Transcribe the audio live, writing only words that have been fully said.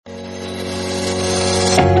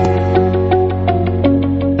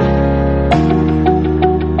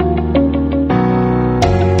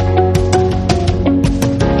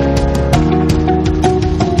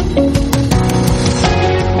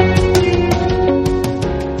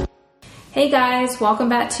Hey guys, welcome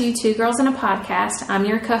back to Two Girls in a Podcast. I'm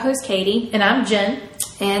your co-host Katie. And I'm Jen.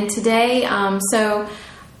 And today, so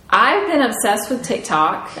I've been obsessed with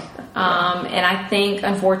TikTok. And I think,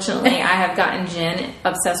 unfortunately, I have gotten Jen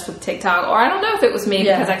obsessed with TikTok. Or I don't know if it was me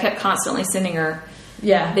because I kept constantly sending her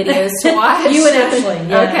videos to watch. You and Ashley.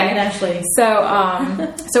 Yeah, okay. And Ashley.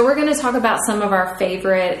 So we're going to talk about some of our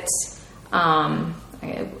favorite,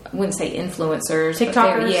 I wouldn't say influencers.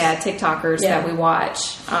 TikTokers? TikTokers that we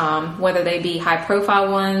watch. Whether they be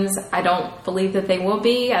high-profile ones. I don't believe that they will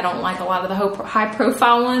be. I don't like a lot of the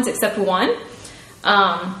high-profile ones except one.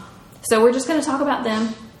 So we're just going to talk about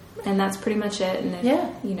them. And that's pretty much it. And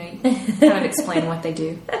you kind of explain what they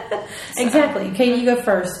do. So, exactly. Katie, you go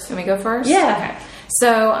first. Let me go first? Yeah. Okay.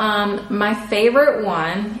 So, my favorite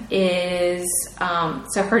one is,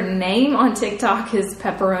 so her name on TikTok is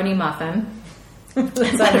Pepperoni Muffin.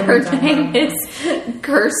 But her name is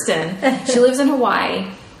Kirsten. She lives in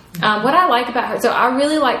Hawaii. What I like about her, so I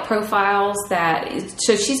really like profiles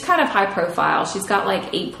so she's kind of high profile. She's got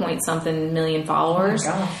like 8-point-something million followers. Oh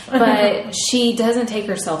my gosh. But she doesn't take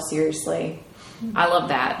herself seriously. I love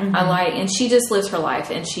that. Mm-hmm. And she just lives her life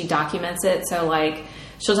and she documents it. So like,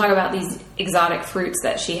 she'll talk about these exotic fruits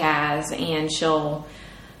that she has and she'll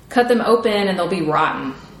cut them open and they'll be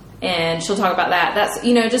rotten. And she'll talk about that. That's,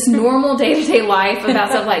 just normal day-to-day life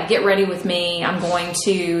about stuff like, get ready with me. I'm going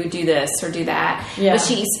to do this or do that. Yeah. But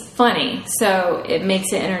she's funny. So it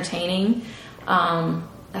makes it entertaining.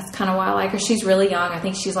 That's kind of why I like her. She's really young. I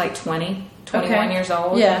think she's like 21 years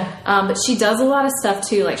old. Yeah. But she does a lot of stuff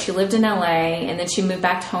too. Like she lived in LA and then she moved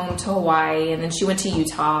back home to Hawaii and then she went to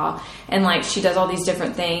Utah. And like she does all these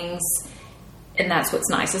different things. And that's what's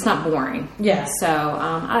nice. It's not boring. Yeah. So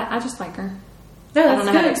I just like her. No, I don't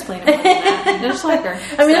know how to explain it more than that. I just like her.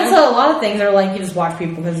 I mean, that's a lot of things are like you just watch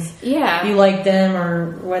people because you like them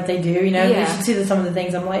or what they do. You should see some of the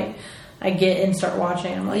things I'm like, I get and start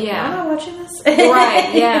watching. I'm like, am I watching this?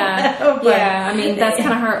 Right, yeah. I mean, that's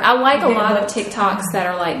kind of her. I like a lot of TikToks that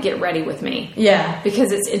are like, get ready with me. Yeah.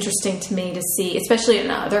 Because it's interesting to me to see, especially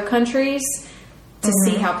in other countries, to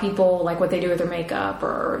see how people, like what they do with their makeup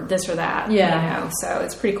or this or that. Yeah. So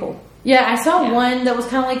it's pretty cool. Yeah, I saw one that was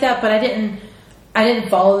kind of like that, but I didn't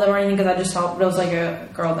follow them or anything because I just saw it was like a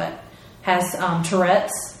girl that has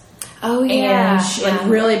Tourette's. Oh yeah, and like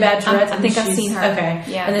really bad Tourette's. I think I've seen her. Okay,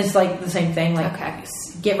 yeah, and it's like the same thing, like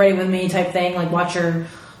get ready with me type thing. Like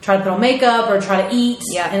try to put on makeup or try to eat,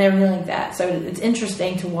 and everything like that. So it's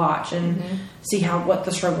interesting to watch and see what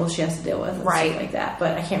the struggles she has to deal with, and stuff like that.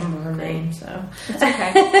 But I can't remember her name, so it's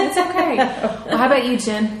okay. It's okay. Well, how about you,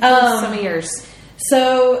 Jen? What's some of yours?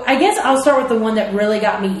 So I guess I'll start with the one that really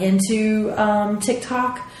got me into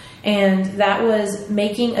TikTok, and that was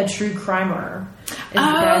Making a True Crimer. Is the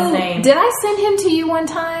guy's name. Did I send him to you one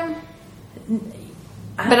time?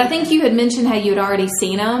 But I think you had mentioned how you had already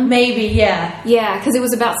seen him. Maybe, yeah. Yeah, because it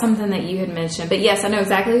was about something that you had mentioned. But yes, I know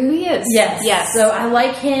exactly who he is. Yes. So I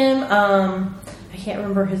like him. I can't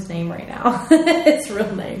remember his name right now. His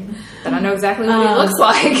real name. But I know exactly what he looks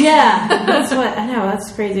like. Yeah, that's what I know.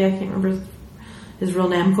 That's crazy. I can't remember his real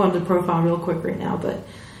name. I'm going to the profile real quick right now, but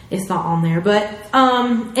it's not on there. But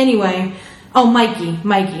anyway,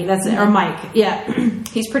 Mikey, that's it, or Mike. Yeah,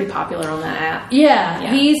 he's pretty popular on that app.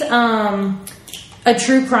 Yeah. He's a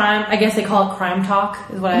true crime. I guess they call it Crime Talk,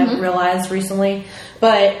 is what I realized recently.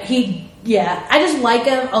 But I just like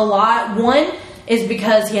him a lot. One is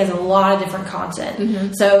because he has a lot of different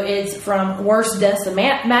content. So it's from worst deaths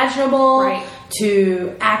imaginable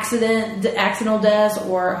to accidental deaths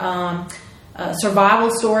or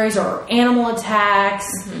survival stories or animal attacks,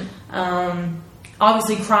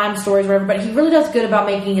 obviously crime stories, whatever. But he really does good about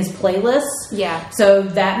making his playlists. Yeah. So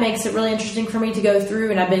that makes it really interesting for me to go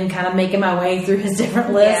through, and I've been kind of making my way through his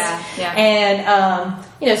different lists. Yeah.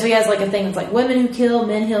 And so he has like a thing that's like women who kill,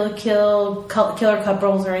 men who kill, killer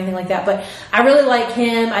couples or anything like that. But I really like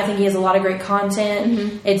him. I think he has a lot of great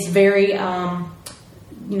content. It's very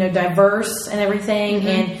diverse and everything,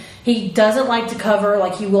 and he doesn't like to cover,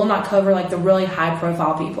 like, he will not cover, like, the really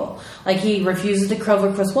high-profile people. Like, he refuses to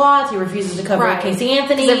cover Chris Watts. He refuses to cover Casey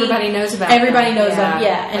Anthony. Because everybody knows about Everybody knows them,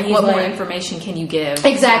 And like, he's what more information can you give?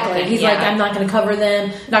 Exactly. He's like, I'm not going to cover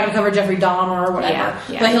them. I'm not going to cover Jeffrey Dahmer or whatever.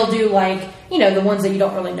 But he'll do, like, the ones that you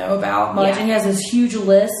don't really know about much. And he has this huge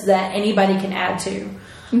list that anybody can add to.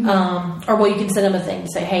 Or you can send him a thing to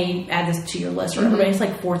say, hey, add this to your list or whatever. But it's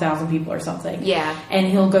like 4,000 people or something. Yeah. And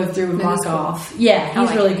he'll go through and mark off. Yeah,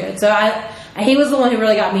 he's really good. So he was the one who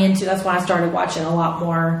really got me into. That's when I started watching a lot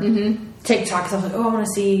more TikTok. Because I was like, I want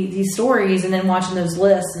to see these stories, and then watching those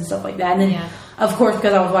lists and stuff like that. And then, of course,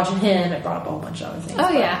 because I was watching him, it brought up a whole bunch of other things.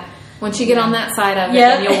 Oh, yeah. Once you get on that side of it,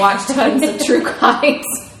 then you'll watch tons of true crimes.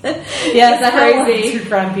 Yes, I crazy. True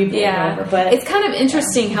crime people. Yeah, whatever, but it's kind of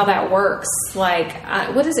interesting how that works. Like,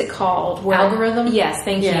 what is it called? Algorithm? Yes,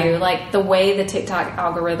 thank you. Like, the way the TikTok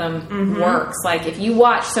algorithm works. Like, if you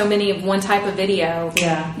watch so many of one type of video,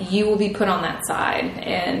 you will be put on that side,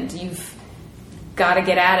 and you've got to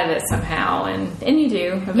get out of it somehow, and you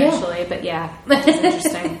do eventually. But it's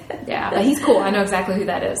interesting. But he's cool. I know exactly who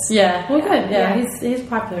that is. Good. He's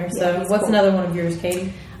popular. So what's another one of yours,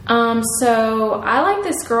 Katie? So I like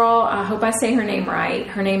this girl. I hope I say her name right.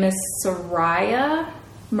 Her name is Soraya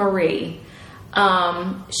Marie.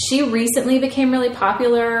 She recently became really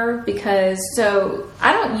popular because, so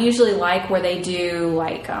I don't usually like where they do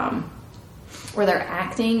like, where they're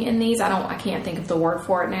acting in these. I can't think of the word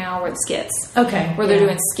for it now, where the skits. Okay. Where they're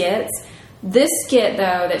doing skits. This skit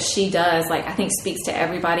though, that she does, like, I think speaks to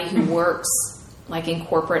everybody who works like in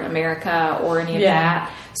corporate America or any of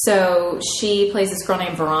that. So she plays this girl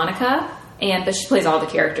named Veronica, but she plays all the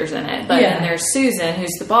characters in it. But then there's Susan,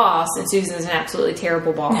 who's the boss, and Susan's an absolutely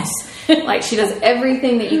terrible boss. Like, she does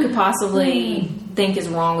everything that you could possibly think is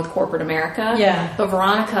wrong with corporate America. Yeah. But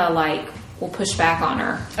Veronica, like, will push back on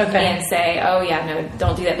her and say, oh yeah, no,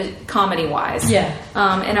 don't do that, but comedy wise. Yeah.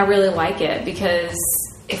 And I really like it because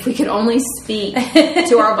if we could only speak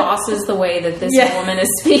to our bosses the way that this woman is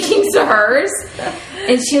speaking to hers.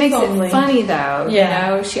 And she makes it funny though. You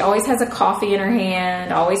know, she always has a coffee in her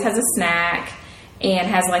hand, always has a snack, and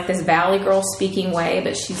has like this Valley Girl speaking way,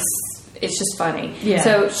 but it's just funny. Yeah.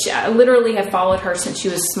 So I literally have followed her since she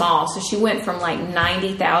was small. So she went from like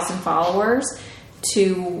 90,000 followers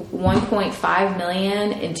to 1.5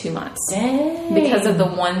 million in 2 months. Dang. Because of the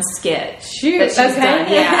one skit Shoot, that she's done.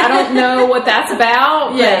 Yeah, I don't know what that's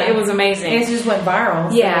about, but it was amazing. It just went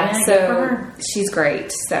viral. So she's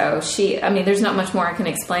great. So there's not much more I can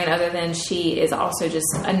explain other than she is also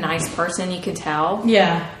just a nice person, you could tell.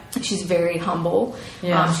 Yeah. She's very humble.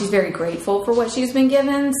 Yeah. She's very grateful for what she's been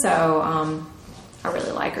given. So I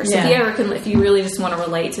really like her. So if you really just want to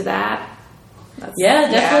relate to that,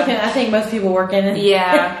 definitely. I think most people work in it.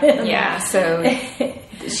 Yeah. So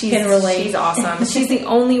can relate. She's awesome. She's the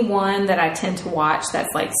only one that I tend to watch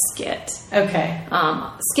that's like skit. Okay.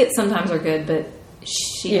 Skits sometimes are good, but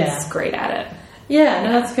she's great at it. Yeah,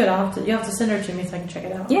 no, that's good. You have to send her to me so I can check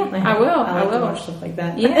it out. Yeah, I will. I like to watch stuff like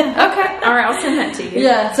that. Yeah. Okay. All right, I'll send that to you.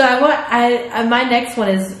 Yeah. So my next one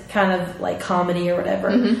is kind of like comedy or whatever.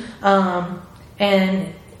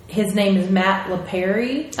 And his name is Matt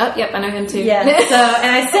LaPerry. Oh, yep, I know him too. Yeah. So,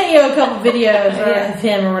 and I sent you a couple videos of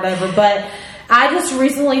him or whatever, but I just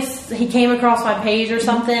recently, he came across my page or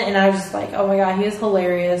something, and I was just like, oh my God, he is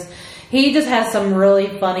hilarious. He just has some really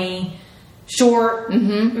funny short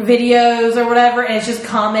videos or whatever, and it's just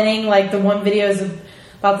commenting, like the one video is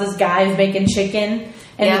about this guy who's making chicken,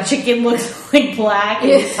 and the chicken looks like black,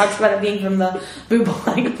 and he talks about it being from the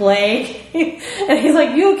bubonic plague. And he's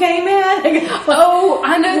like, you okay, man?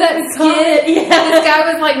 I know that skit. Yeah. This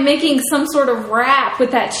guy was like making some sort of rap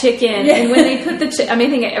with that chicken. Yeah. And when they put the I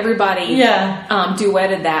think everybody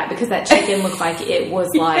duetted that because that chicken looked like it was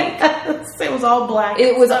like... It was all black.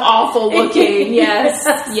 It was awful looking. Yes.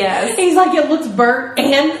 He's like, it looks burnt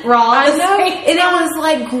and raw. I know. And it was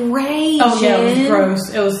like gray. Oh, yeah, it was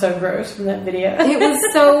gross. It was so gross from that video. It was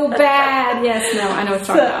so bad. Yes, no, I know what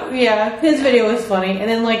you're talking about. Yeah, his video was funny. And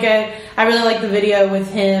then like I really like the video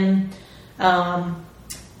with him,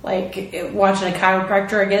 like watching a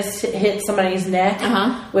chiropractor, I guess, hit somebody's neck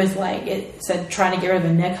with like, it said trying to get rid of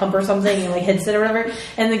a neck hump or something, and like hits it or whatever.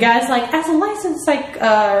 And the guy's like, as a licensed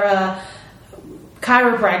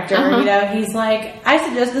chiropractor, you know, he's like, I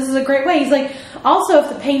suggest this is a great way. He's like, also if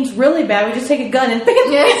the pain's really bad, we just take a gun and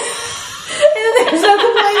and there's no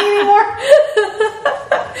complaining anymore.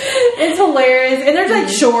 It's hilarious, and they're like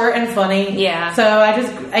short and funny. Yeah. So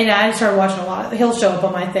I started watching a lot. He'll show up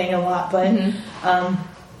on my thing a lot, but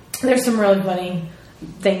there's some really funny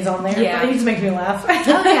things on there. Yeah, it just makes me laugh.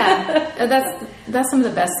 Oh yeah, that's some of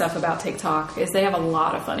the best stuff about TikTok is they have a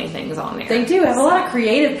lot of funny things on there. They do have a lot of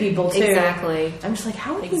creative people too. Exactly. I'm just like,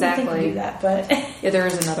 how would you think to do that? But there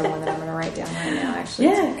is another one that I'm going to write down right now. Actually,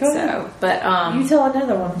 yeah, go ahead. But you tell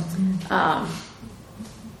another one.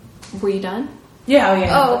 Were you done? Yeah. Oh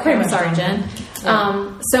yeah. Oh, okay. I'm sorry, Jen.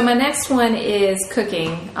 Yeah. So my next one is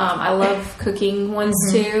cooking. I love cooking ones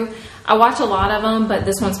too. I watch a lot of them, but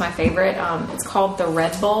this one's my favorite. It's called The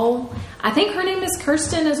Red Bowl. I think her name is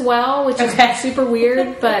Kirsten as well, which is super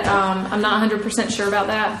weird, but I'm not 100% sure about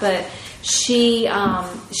that. But she's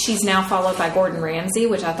now followed by Gordon Ramsay,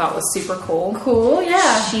 which I thought was super cool. Cool,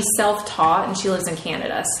 yeah. She's self-taught and she lives in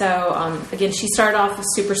Canada. So again, she started off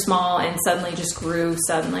super small and suddenly just grew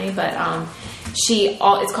suddenly. But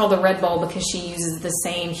it's called the Red Bowl because she uses the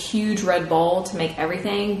same huge red bowl to make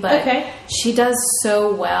everything. But she does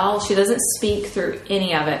so well. She doesn't speak through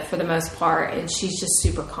any of it for the most part, and she's just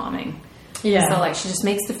super calming. Yeah. So like she just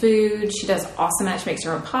makes the food. She does awesome. She makes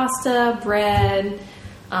her own pasta, bread.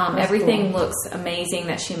 Everything looks amazing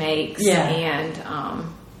that she makes. Yeah. And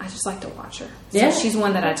I just like to watch her. So yeah. She's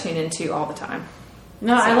one that I tune into all the time.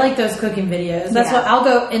 No, I like those cooking videos. That's what I'll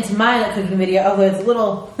go into my cooking video, although it's a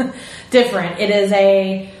little different. It is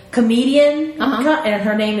a comedian, and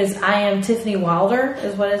her name is I Am Tiffany Wilder,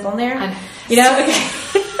 is what is on there. You know?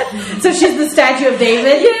 So she's the Statue of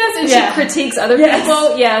David. Yes, and she critiques other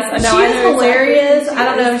people. Yes, I know. She is hilarious. I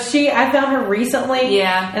don't know. I found her recently.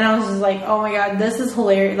 Yeah. And I was just like, oh my God, this is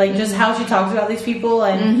hilarious. Like, just how she talks about these people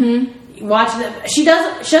and watching them. She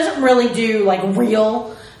doesn't really do, like,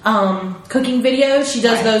 real cooking videos. She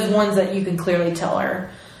does those ones that you can clearly tell are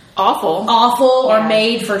awful or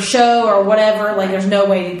made for show or whatever. Like, there's no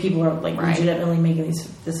way people are, like, legitimately making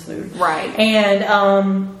this food. Right.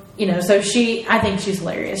 And, you know, so I think she's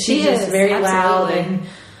hilarious. She's just very loud and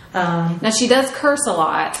now she does curse a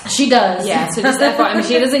lot. She does. Yeah, so just FYI, I mean,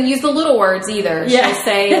 she doesn't use the little words either. She'll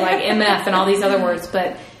say like MF and all these other words,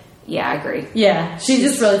 but yeah, I agree. Yeah, she's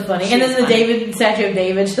just really funny. And then the Statue of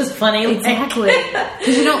David's just funny. Exactly.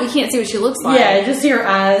 Because you can't see what she looks like. Yeah, just see her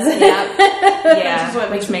eyes. Yeah,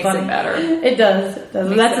 which makes it better. It does.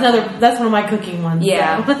 That's one of my cooking ones.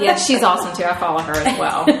 Yeah, so. Yeah, she's awesome too. I follow her as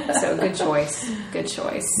well. So good choice. Good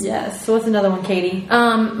choice. Yes. So what's another one, Katie?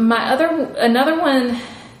 Another one.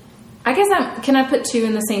 I guess can I put two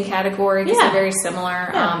in the same category because they're very similar.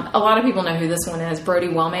 Yeah. A lot of people know who this one is, Brody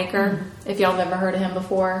Wellmaker. If y'all have ever heard of him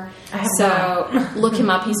before, look him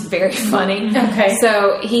up. He's very funny. Okay.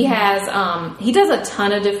 So he has he does a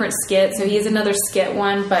ton of different skits. So he has another skit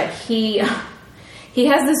one, but he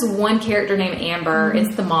has this one character named Amber.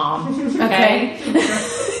 It's the mom. Okay.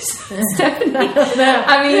 Stephanie.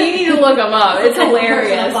 I mean, you need to look him up. It's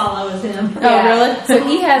hilarious. Follows him. Yeah. Oh, really?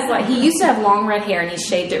 So he used to have long red hair, and he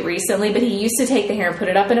shaved it recently. But he used to take the hair and put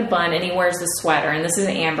it up in a bun, and he wears the sweater. And this is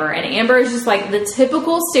Amber, and Amber is just like the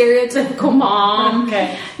typical stereotypical mom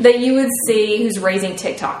that you would see who's raising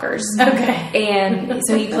TikTokers. Okay. And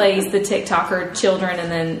so he plays the TikToker children, and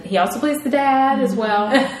then he also plays the dad as well.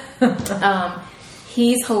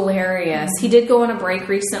 He's hilarious. He did go on a break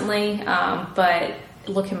recently, but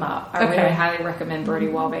look him up. I really highly recommend Brody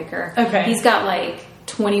Wellmaker. Okay. He's got like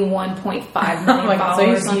 21.5 million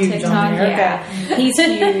followers on TikTok. He's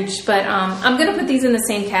huge. But I'm going to put these in the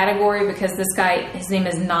same category because this guy, his name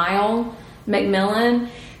is Niall McMillan.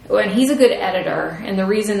 And he's a good editor, and the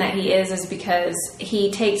reason that he is because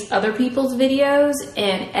he takes other people's videos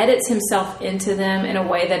and edits himself into them in a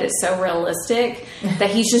way that is so realistic that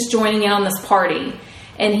he's just joining in on this party.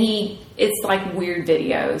 And it's like weird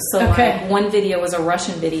videos. So like one video was a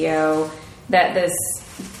Russian video that this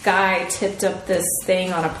guy tipped up this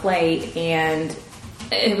thing on a plate, and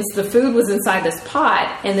the food was inside this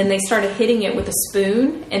pot, and then they started hitting it with a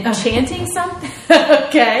spoon and chanting something.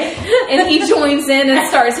 And he joins in and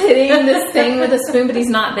starts hitting this thing with a spoon, but he's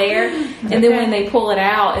not there. And then when they pull it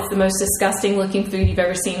out, it's the most disgusting looking food you've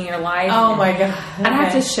ever seen in your life. Oh my God. I'd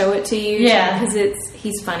have to show it to you. Yeah. Because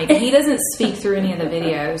he's funny. But he doesn't speak through any of the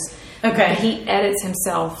videos. But he edits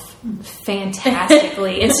himself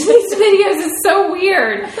fantastically into these videos. It's so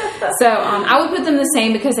weird. So I would put them the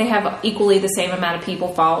same because they have equally the same amount of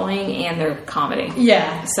people following and they're comedy.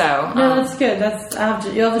 Yeah. So no, that's good.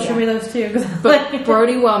 You'll have to show me those too. But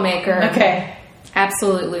Brody Wellmaker.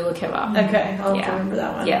 Absolutely look him up. Okay, I'll have to remember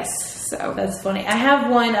that one. Yes. So that's funny. I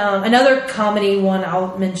have one, another comedy one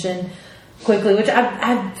I'll mention quickly, which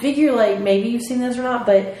I figure like maybe you've seen this or not,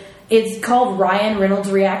 but it's called Ryan Reynolds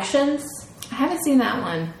Reactions. I haven't seen that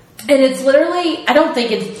one. And it's literally, I don't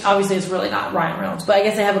think it's really not Ryan Reynolds, but I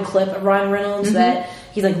guess they have a clip of Ryan Reynolds that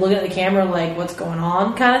he's like looking at the camera like, what's going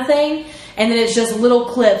on kind of thing. And then it's just little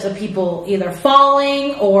clips of people either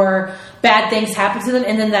falling or bad things happen to them.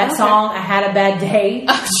 And then that song, I Had a Bad Day,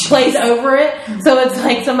 plays over it. So it's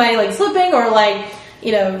like somebody like slipping or like,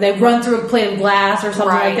 you know, they run through a plate of glass or something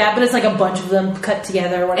like that, but it's like a bunch of them cut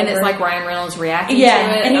together or whatever. And it's like Ryan Reynolds reacting to it.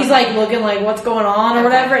 And he's like looking like, what's going on or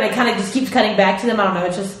whatever, and it kind of just keeps cutting back to them. I don't know,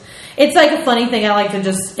 it's like a funny thing. I like to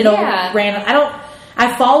just,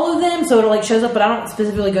 I follow them, so it like shows up, but I don't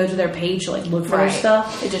specifically go to their page to like look for their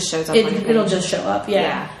stuff. It just shows up on your page. It'll just show up,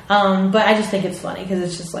 But I just think it's funny because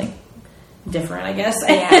it's just like, different, I guess.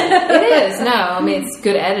 Yeah, it is. No, I mean, it's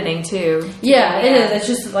good editing too. Yeah, it is. It's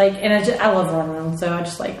just like, and I love Ron, so I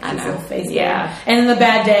just like his little face. Yeah. And in the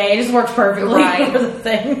bad day, it just works perfectly for the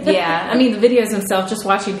thing. Yeah. I mean, the videos themselves, just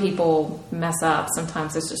watching people mess up,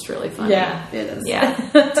 sometimes it's just really funny. Yeah, it is. Yeah.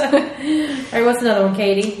 All right, what's another one,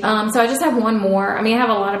 Katie? So I just have one more. I mean, I have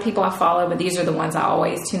a lot of people I follow, but these are the ones I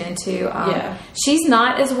always tune into. She's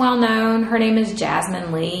not as well known. Her name is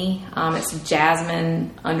Jasmine Lee. It's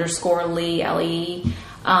Jasmine_Lee. Lee.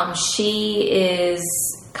 She is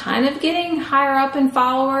kind of getting higher up in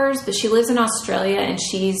followers, but she lives in Australia and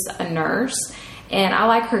she's a nurse. And I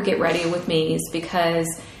like her Get Ready With Me's because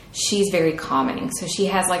she's very calming. So she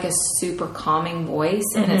has like a super calming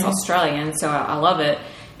voice, and it's Australian, so I love it.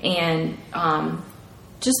 And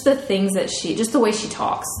just the things that just the way she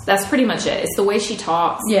talks. That's pretty much it. It's the way she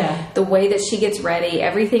talks. Yeah. The way that she gets ready.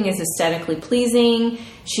 Everything is aesthetically pleasing.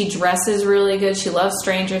 She dresses really good. She loves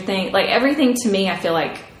Stranger Things. Like, everything to me, I feel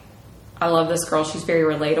like I love this girl. She's very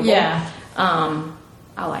relatable. Yeah.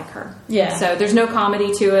 I like her. Yeah. So there's no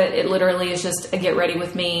comedy to it. It literally is just a get ready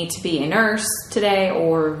with me to be a nurse today,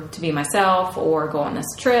 or to be myself, or go on this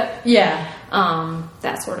trip. Yeah.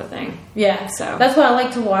 That sort of thing. Yeah. So that's what I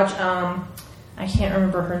like to watch. I can't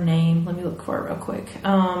remember her name. Let me look for it real quick.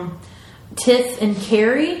 Tiff and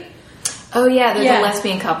Carrie. Oh, yeah, there's a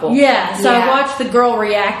lesbian couple. Yeah, so I watched the girl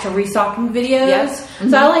react to restocking videos. Yep. Mm-hmm.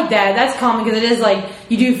 So I like that. That's common because it is like,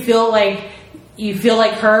 you do feel like,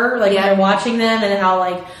 her, like when you're watching them, and how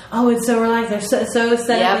like, oh, it's so relaxed. They're so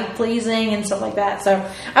aesthetically pleasing and stuff like that. So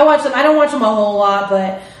I watch them. I don't watch them a whole lot,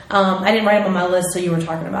 but I didn't write them on my list, so you were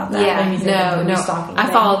talking about that. Yeah, no. I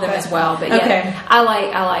follow them as well, but I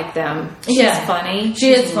like them. She's funny.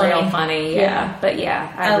 She's real funny. Yeah. But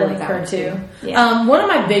I really like her too. Yeah. One of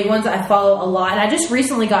my big ones I follow a lot, and I just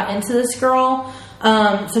recently got into this girl.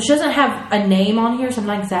 So she doesn't have a name on here, so I'm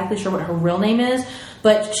not exactly sure what her real name is,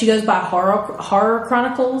 but she goes by Horror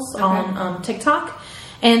Chronicles on TikTok.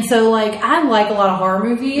 And so, like, I like a lot of horror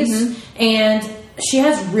movies, and she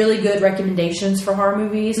has really good recommendations for horror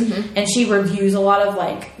movies, and she reviews a lot of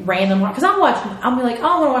like random, because I'll be like, oh,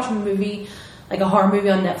 I want to watch a movie, like a horror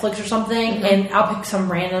movie on Netflix or something, and I'll pick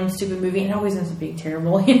some random stupid movie, and it always ends up being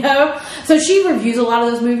terrible, you know? So she reviews a lot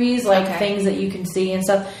of those movies, like things that you can see and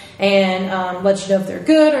stuff, and lets you know if they're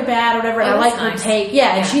good or bad or whatever. And I like her take.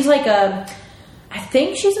 And she's like I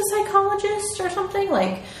think she's a psychologist or something,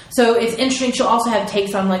 like, so it's interesting. She'll also have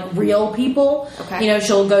takes on like real people. You know,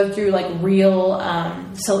 she'll go through like real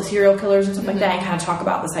serial killers and stuff like that, and kind of talk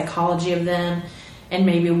about the psychology of them and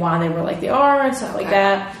maybe why they were like they are and stuff like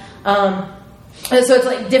that. So it's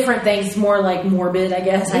like different things. It's more like morbid, I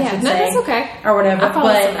guess I should say. That's okay. Or whatever. But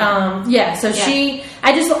I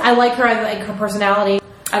like her. I like her personality.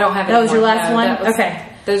 I don't have. That was your last one. Okay.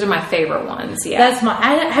 Those are my favorite ones. Yeah, that's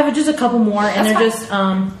I have just a couple more, and they're just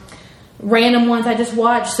random ones I just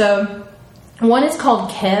watched. So one is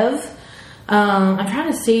called Kev. I'm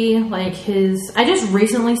trying to see like his. I just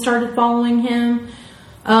recently started following him,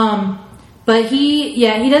 but he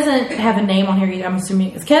doesn't have a name on here either. I'm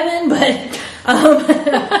assuming it's Kevin, but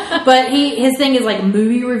his thing is like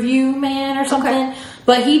movie review man or something.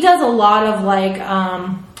 But he does a lot of like.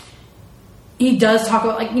 He does talk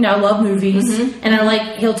about, like, you know, I love movies, and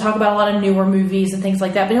he'll talk about a lot of newer movies and things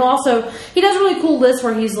like that. But he does a really cool list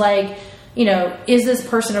where he's like, you know, is this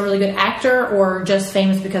person a really good actor or just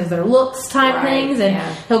famous because of their looks type things?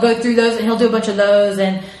 And he'll go through those, and he'll do a bunch of those.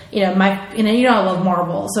 And, you know, I love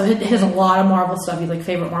Marvel. So he has a lot of Marvel stuff. He like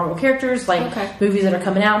favorite Marvel characters, like movies that are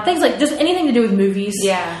coming out, things like just anything to do with movies.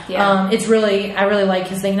 It's really, I really like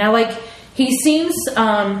his thing. And he seems,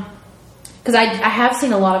 because I have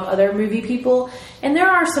seen a lot of other movie people, and there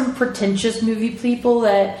are some pretentious movie people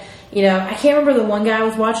that, you know, I can't remember the one guy I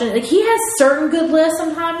was watching. Like, he has certain good lists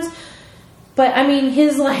sometimes, but I mean,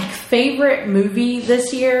 his like favorite movie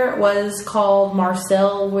this year was called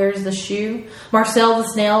Marcel Wears the Shoe. Marcel the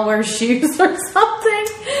Snail Wears Shoes or something.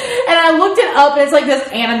 And I looked it up, and it's like this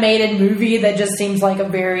animated movie that just seems like a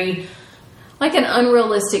very... like an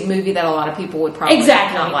unrealistic movie that a lot of people would probably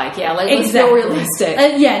not like. Yeah, like it's so realistic.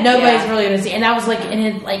 Nobody's really going to see. And that was like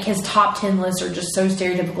in his top 10 lists are just so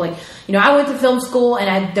stereotypical. Like, you know, I went to film school,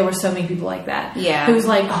 and there were so many people like that. Yeah, who was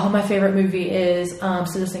like, oh, my favorite movie is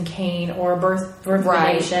Citizen Kane or Birth of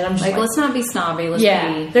a Nation. I'm just like, let's not be snobby.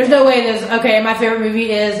 There's no way. My favorite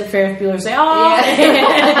movie is Ferris Bueller's Day Off,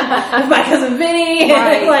 and My Cousin Vinny,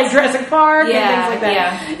 and like Jurassic Park, and things like that.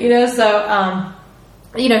 Yeah. You know, so.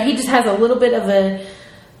 You know, he just has a little bit of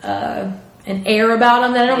an air about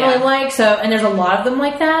him that I don't really like. So, and there's a lot of them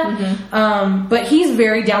like that. But he's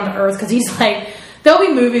very down to earth because he's like there'll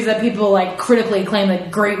be movies that people like critically acclaim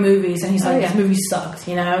like great movies, and he's like, this movie sucked,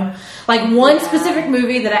 you know? Like one specific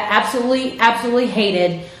movie that I absolutely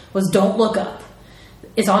hated was Don't Look Up.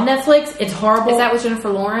 It's on Netflix. It's horrible. Is that with Jennifer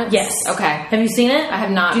Lawrence? Yes. Okay. Have you seen it? I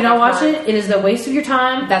have not. Do you not watch it? It is the waste of your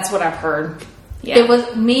time. That's what I've heard. Yeah. It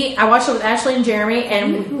was me. I watched it with Ashley and Jeremy,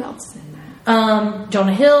 and who else is in that?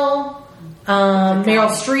 Jonah Hill, Meryl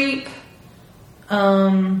Streep.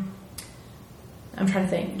 I'm trying to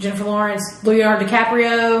think. Jennifer Lawrence, Leonardo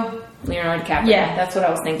DiCaprio. Yeah, that's what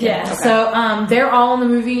I was thinking. Yeah. Okay. So they're all in the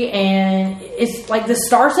movie, and it's like the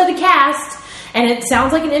star-studded cast. And it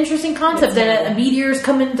sounds like an interesting concept that a meteor is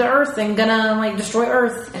coming to Earth and gonna like destroy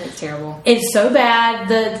Earth. And it's terrible. It's so bad.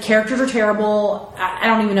 The characters are terrible. I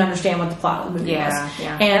don't even understand what the plot of the movie was.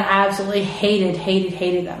 Yeah. And I absolutely hated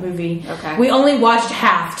that movie. Okay. We only watched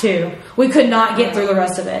half too. We could not get through the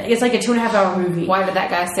rest of it. It's like a 2.5 hour movie. Why did that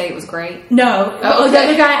guy say it was great? No. Oh, okay. The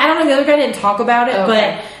other guy, I don't know, the other guy didn't talk about it,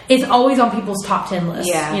 Okay. but it's always on people's top 10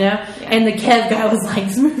 lists. Yeah. You know? Yeah. And the Kev guy was like,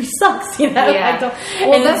 this movie sucks, you know? Yeah.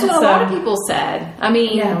 Well, that's what a lot of people said. I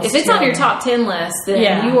mean, if it's on your top 10 list,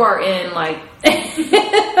 then you are in like...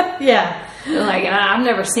 yeah. Like, and I've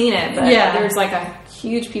never seen it, but there's like a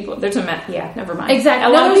huge people... There's a... never mind.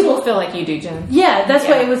 Exactly. A lot of people feel like you do, Jen. Yeah, that's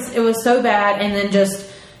why it was so bad, and then just...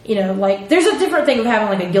 You know, like, there's a different thing of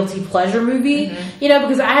having, like, a guilty pleasure movie, you know,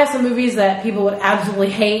 because I have some movies that people would absolutely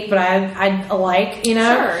hate, but I like, you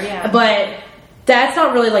know? Sure, yeah. But that's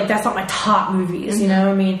not really, like, that's not my top movies, you know?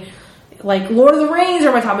 I mean, like, Lord of the Rings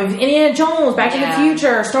are my top movies. Indiana Jones, Back to the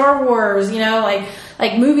Future, Star Wars, you know?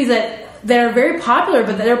 Like movies that are very popular,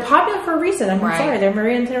 but they're popular for a reason. I'm sorry, they're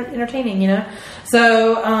very entertaining, you know?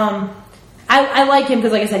 So, I like him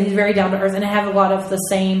because, like I said, he's very down to earth, and I have a lot of the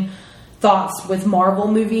same thoughts with Marvel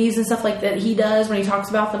movies and stuff like that he does when he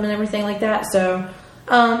talks about them and everything like that. So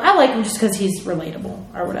I like him just because he's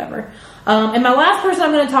relatable or whatever. And my last person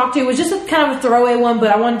I'm going to talk to was just a kind of a throwaway one,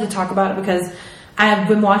 but I wanted to talk about it because I have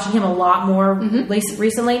been watching him a lot more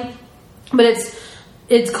recently. But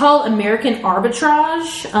it's called American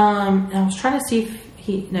Arbitrage. And I was trying to see if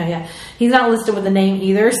he's not listed with a name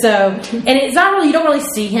either. So, and it's not really, you don't really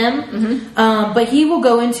see him. But he will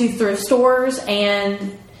go into thrift stores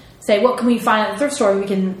and say, what can we find at the thrift store he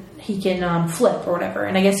can flip or whatever.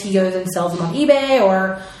 And I guess he goes and sells them on eBay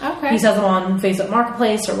or he sells them on Facebook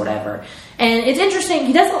Marketplace or whatever. And it's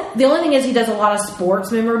interesting. The only thing is he does a lot of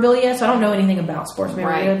sports memorabilia, so I don't know anything about sports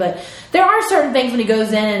memorabilia, but there are certain things when he goes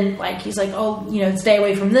in and like he's like, oh, you know, stay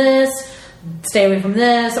away from this,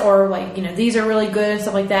 or like, you know, these are really good and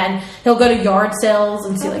stuff like that. And he'll go to yard sales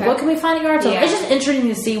and see like, what can we find at yard sales? It's just interesting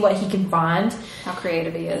to see what he can find. How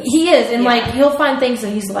creative he is. He is. And like, he'll find things that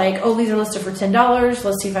he's like, oh, these are listed for $10.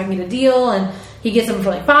 Let's see if I can get a deal. And he gets them for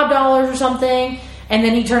like $5 or something. And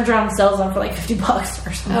then he turns around and sells them for like $50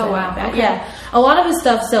 or something. Oh, wow. Like that. Okay. Yeah. A lot of his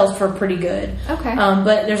stuff sells for pretty good. Okay.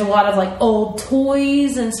 But there's a lot of like old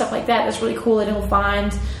toys and stuff like that. That's really cool that he'll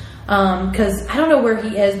find. Cause I don't know where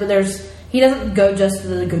he is, but he doesn't go just to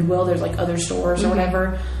the Goodwill. There's like other stores or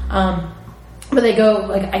whatever. But they go,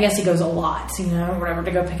 like, I guess he goes a lot, you know, or whatever,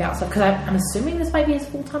 to go pick out stuff. Because I'm assuming this might be his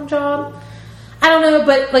full-time job. I don't know,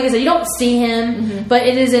 but like I said, you don't see him. But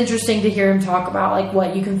it is interesting to hear him talk about, like,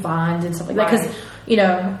 what you can find and stuff like that. Because, you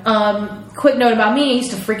know, quick note about me, I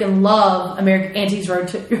used to freaking love American Antiques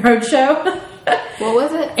Roadshow. What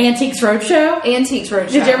was it? Antiques Roadshow. Antiques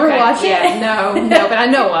Roadshow. Did you ever watch it? Yeah, no, but I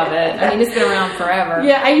know of it. I mean, it's been around forever.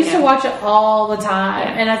 Yeah, I used to watch it all the time.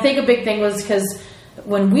 Yeah. And I think a big thing was because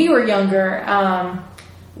when we were younger,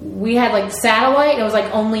 we had like satellite. It was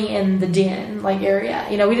like only in the den like area.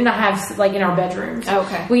 You know, we did not have like in our bedrooms.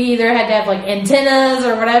 Okay. We either had to have like antennas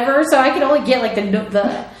or whatever. So I could only get like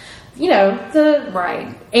the you know, the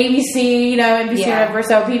ABC, you know, NBC, whatever.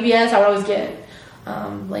 So PBS, I would always get.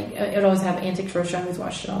 Like it would always have Antiques Roadshow. I always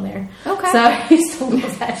watched it on there. Okay. So I used to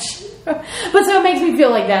love that show. But so it makes me feel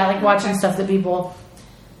like that, like watching stuff that people,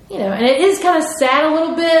 you know, and it is kind of sad a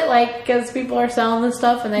little bit, like because people are selling this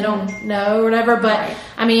stuff and they don't know or whatever. But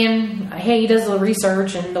I mean, hey, he does the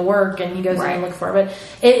research and the work and he goes in and look for it.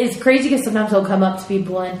 But it is crazy because sometimes he'll come up to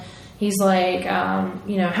people and he's like,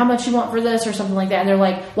 you know, how much you want for this or something like that, and they're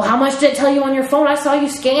like, well, how much did it tell you on your phone? I saw you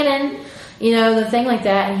scanning. You know, the thing like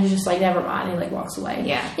that, and he's just like, never mind, and he like walks away.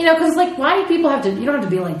 Yeah. You know, because like, why do people have to, you don't have to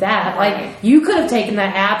be like that. Like, you could have taken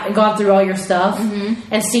that app and gone through all your stuff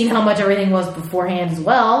and seen how much everything was beforehand as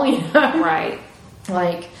well, you know? Right.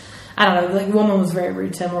 Like, I don't know, like, the woman was very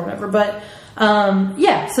rude to him or whatever. But,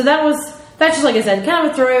 yeah, so that's just, like I said, kind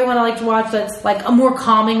of a throwaway one I like to watch. That's like a more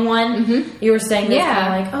calming one. You were saying that's kind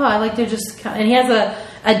of like, oh, I like to just, and he has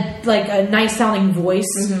a nice sounding voice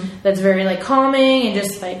that's very like calming and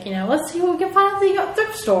just like, you know, let's see what we can find at the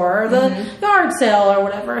thrift store or the yard sale or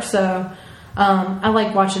whatever. So I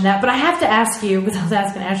like watching that. But I have to ask you, because I was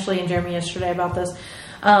asking Ashley and Jeremy yesterday about this.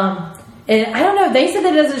 And I don't know, they said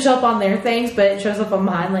that it doesn't show up on their things, but it shows up on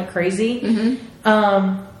mine like crazy.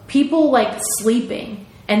 People like sleeping,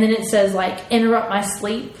 and then it says like interrupt my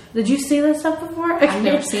sleep. Did you see this stuff before? I've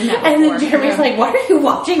never seen that before. And then Jeremy's like, why are you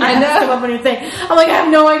watching that? I know. Come up on your thing. I'm like, I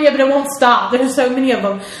have no idea, but it won't stop. There's so many of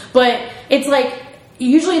them. But it's like,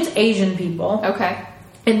 usually it's Asian people. Okay.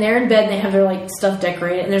 And they're in bed and they have their like stuff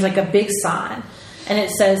decorated, and there's like a big sign, and it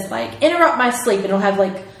says like interrupt my sleep, and it'll have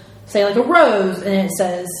like, say like a rose, and it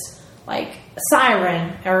says like a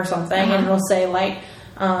siren or something, and it'll say like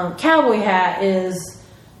cowboy hat is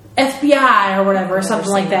FBI or whatever, or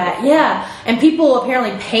something like that. Yeah. And people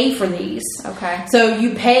apparently pay for these. Okay. So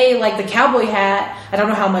you pay like the cowboy hat. I don't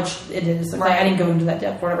know how much it is. Like, I didn't go into that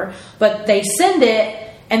depth or whatever. But they send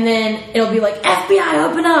it, and then it'll be like, FBI,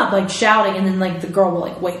 open up, like shouting, and then like the girl will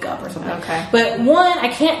like wake up or something. Okay. But one, I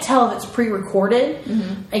can't tell if it's pre-recorded.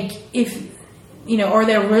 Like if, you know, or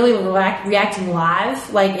they're really reacting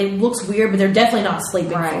live. Like it looks weird, but they're definitely not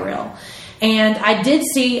sleeping for real. And I did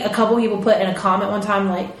see a couple people put in a comment one time,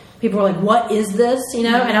 like, people were like, what is this? You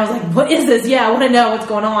know? And I was like, what is this? Yeah, I want to know what's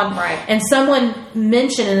going on. Right. And someone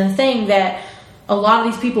mentioned in the thing that a lot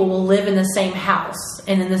of these people will live in the same house,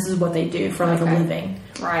 and then this is what they do for like a living.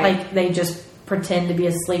 Right. Like they just pretend to be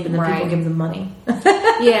asleep, and then people give them money.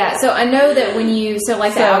 Yeah, so I know that when you,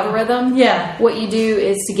 the algorithm, what you do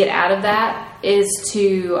is to get out of that is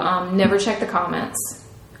to never check the comments.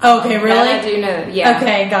 Okay, really? That I do know, yeah.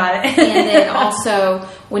 Okay, got it. And then also,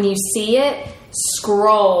 when you see it,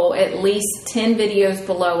 scroll at least 10 videos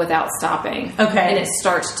below without stopping. Okay. And it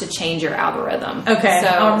starts to change your algorithm. Okay. So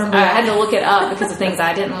I'll remember I that. had to look it up because of things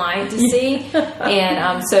I didn't like to see.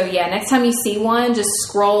 And so, yeah, next time you see one, just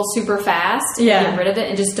scroll super fast and get rid of it,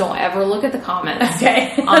 and just don't ever look at the comments on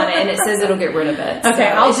it. And it says it'll get rid of it. Okay,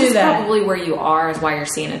 so I'll do that. Probably where you are is why you're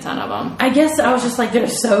seeing a ton of them. I guess I was just like,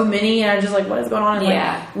 there's so many, and I was just like, what is going on? And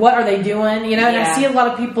like, what are they doing? You know, and I see a lot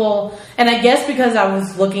of people, and I guess because I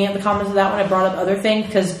was looking at the comments of that when I brought up other things,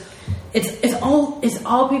 because it's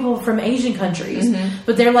all people from Asian countries,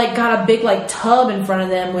 but they're like got a big like tub in front of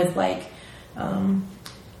them with like kind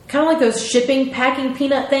of like those packing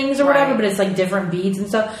peanut things or whatever, but it's like different beads and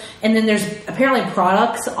stuff. And then there's apparently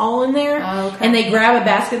products all in there, and they grab a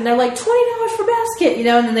basket and they're like $20 for basket, you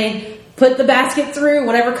know, and then they put the basket through,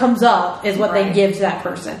 whatever comes up is what they give to that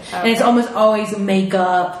person. And it's almost always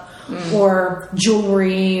makeup or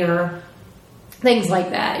jewelry or things like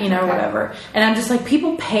that, you know, whatever. And I'm just like,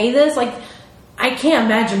 people pay this? Like, I can't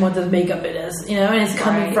imagine what the makeup it is, you know, and it's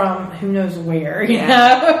coming from who knows where, you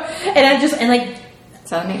know? And like,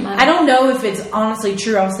 so they make money. I don't know if it's honestly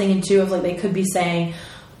true. I was thinking too of like, they could be saying,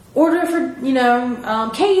 order for, you know,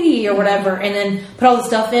 Katie or whatever, and then put all the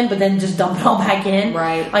stuff in, but then just dump it all back in.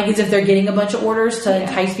 Right. Like as if they're getting a bunch of orders to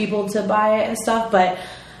entice people to buy it and stuff, but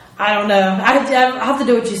I don't know. I have to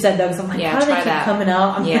do what you said though, because I'm like, how do they keep coming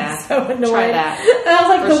up? I'm like so annoyed. Try that. And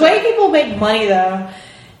I was like, way people make money though,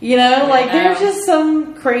 you know, like there's just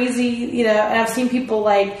some crazy, you know. And I've seen people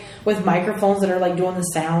like with microphones that are like doing the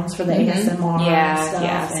sounds for the ASMR. and stuff.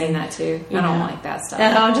 Yeah, I've seen that too. I don't like that stuff.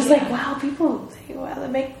 And I'm just like, wow, people,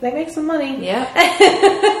 they make some money. Yep,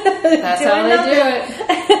 that's how they do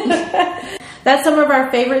it. That's some of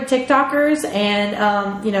our favorite TikTokers,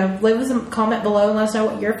 and you know, leave us a comment below and let us know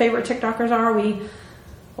what your favorite TikTokers are. We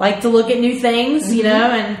like to look at new things, you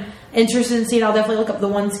know, and interested in seeing. I'll definitely look up the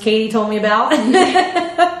ones Katie told me about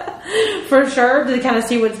for sure to kind of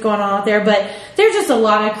see what's going on out there. But there's just a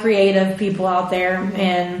lot of creative people out there,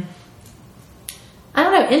 and I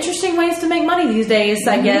don't know, interesting ways to make money these days,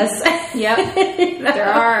 I guess. Yep, you know? There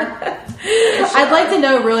are. I'd like to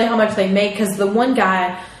know really how much they make, because the one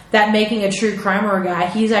guy, that Making a True Crimer guy,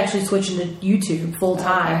 he's actually switching to YouTube full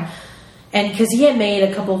time. Okay. And because he had made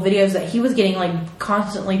a couple of videos that he was getting like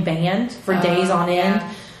constantly banned for days on end.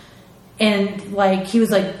 Yeah. And like, he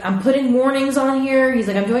was like, I'm putting warnings on here. He's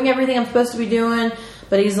like, I'm doing everything I'm supposed to be doing.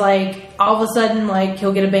 But he's like, all of a sudden, like,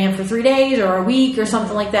 he'll get a ban for 3 days or a week or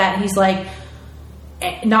something like that. And he's like,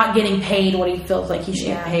 not getting paid what he feels like he should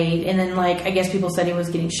get paid. And then, like, I guess people said he was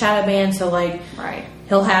getting shadow banned. So, like,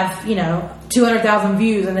 he'll have, you know, 200,000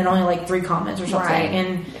 views and then only, like, 3 comments or something.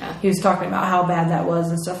 And he was talking about how bad that was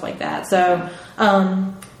and stuff like that. So,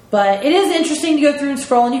 but it is interesting to go through and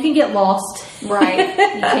scroll, and you can get lost. Right.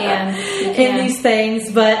 You can. In these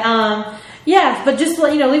things. But, yeah, but just,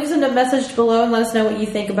 you know, leave us a message below and let us know what you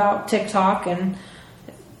think about TikTok and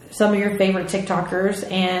some of your favorite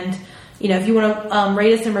TikTokers. And if you want to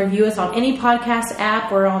rate us and review us on any podcast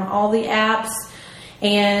app or on all the apps.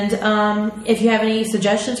 And if you have any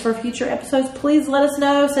suggestions for future episodes, please let us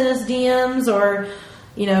know. Send us DMs or,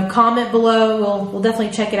 comment below. We'll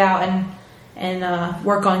definitely check it out and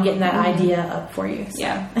work on getting that idea up for you. So.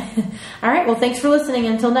 Yeah. All right. Well, thanks for listening.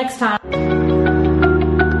 Until next time.